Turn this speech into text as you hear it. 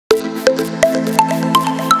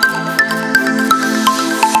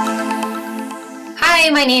Hi,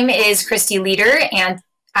 my name is Kristi Leader, and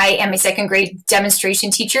I am a second grade demonstration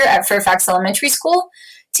teacher at Fairfax Elementary School.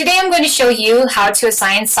 Today I'm going to show you how to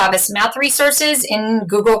assign Savas math resources in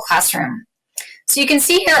Google Classroom. So you can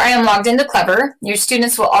see here I am logged into Clever. Your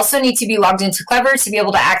students will also need to be logged into Clever to be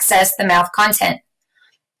able to access the math content.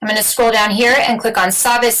 I'm going to scroll down here and click on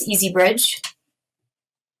Savas Easy Bridge.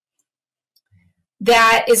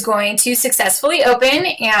 That is going to successfully open,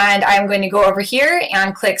 and I'm going to go over here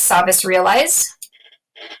and click Savas Realize.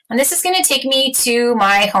 And this is going to take me to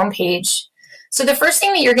my home page. So the first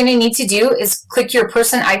thing that you're going to need to do is click your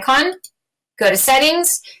person icon, go to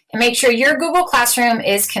Settings, and make sure your Google Classroom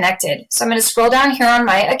is connected. So I'm going to scroll down here on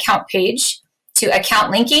my account page to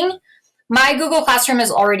Account Linking. My Google Classroom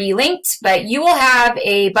is already linked, but you will have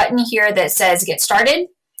a button here that says Get Started.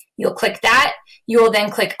 You'll click that. You will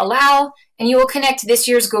then click Allow, and you will connect this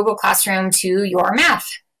year's Google Classroom to your math.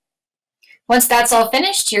 Once that's all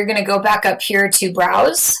finished, you're going to go back up here to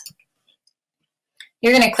Browse.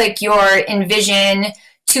 You're going to click your Envision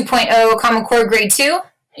 2.0 Common Core Grade 2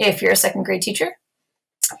 if you're a second grade teacher.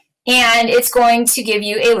 And it's going to give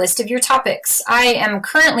you a list of your topics. I am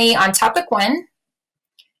currently on Topic 1.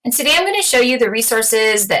 And today I'm going to show you the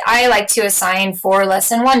resources that I like to assign for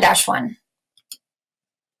Lesson 1-1.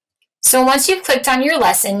 So once you've clicked on your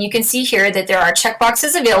lesson, you can see here that there are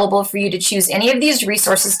checkboxes available for you to choose any of these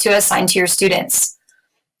resources to assign to your students.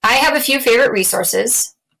 I have a few favorite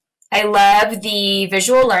resources. I love the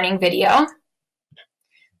visual learning video.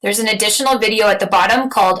 There's an additional video at the bottom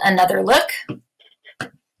called Another Look.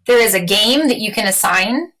 There is a game that you can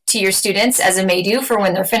assign to your students as a may-do for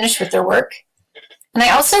when they're finished with their work. And I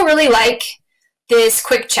also really like this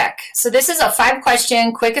quick check. So this is a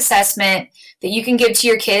 5-question quick assessment that you can give to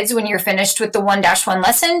your kids when you're finished with the 1-1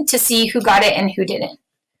 lesson to see who got it and who didn't.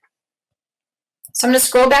 So I'm going to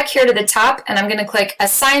scroll back here to the top, and I'm going to click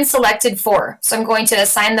Assign Selected For. So I'm going to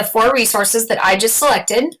assign the 4 resources that I just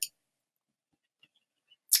selected.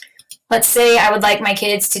 Let's say I would like my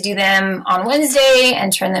kids to do them on Wednesday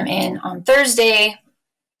and turn them in on Thursday.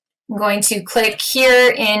 I'm going to click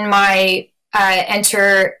here in my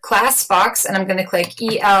Enter Class box, and I'm going to click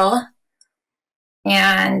EL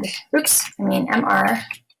and, MR.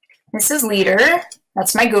 This is Leader.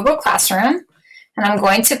 That's my Google Classroom. And I'm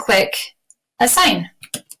going to click Assign.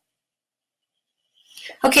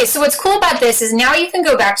 Okay, so what's cool about this is now you can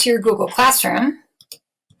go back to your Google Classroom,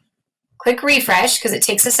 click Refresh, because it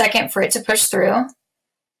takes a second for it to push through.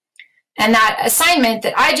 And that assignment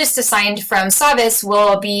that I just assigned from Savas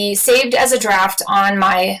will be saved as a draft on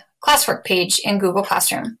my classwork page in Google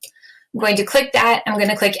Classroom. I'm going to click that. I'm going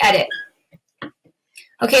to click Edit.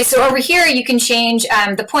 Okay, so over here you can change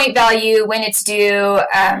the point value, when it's due,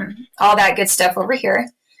 all that good stuff over here.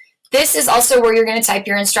 This is also where you're going to type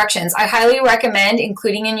your instructions. I highly recommend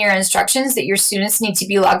including in your instructions that your students need to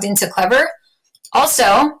be logged into Clever.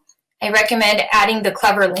 Also, I recommend adding the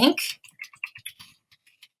Clever link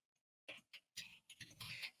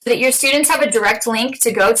so that your students have a direct link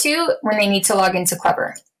to go to when they need to log into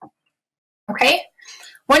Clever. Okay?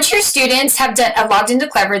 Once your students have logged into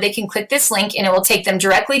Clever, they can click this link and it will take them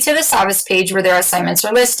directly to the Savas page where their assignments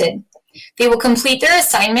are listed. They will complete their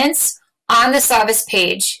assignments on the Savas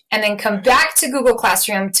page and then come back to Google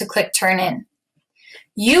Classroom to click Turn In.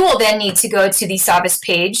 You will then need to go to the Savas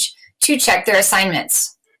page to check their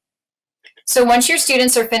assignments. So once your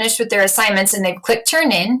students are finished with their assignments and they've clicked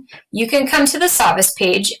Turn In, you can come to the Savas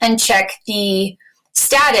page and check the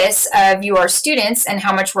status of your students and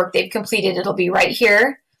how much work they've completed. It'll be right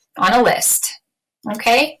here on a list.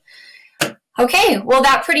 Okay? Okay, well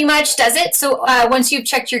that pretty much does it. So once you've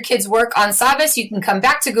checked your kids' work on Savas, you can come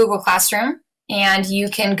back to Google Classroom and you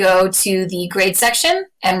can go to the grade section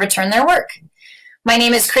and return their work. My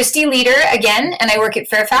name is Kristi Leader again, and I work at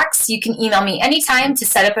Fairfax. You can email me anytime to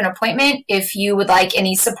set up an appointment if you would like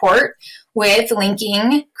any support with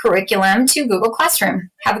linking curriculum to Google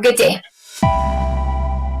Classroom. Have a good day.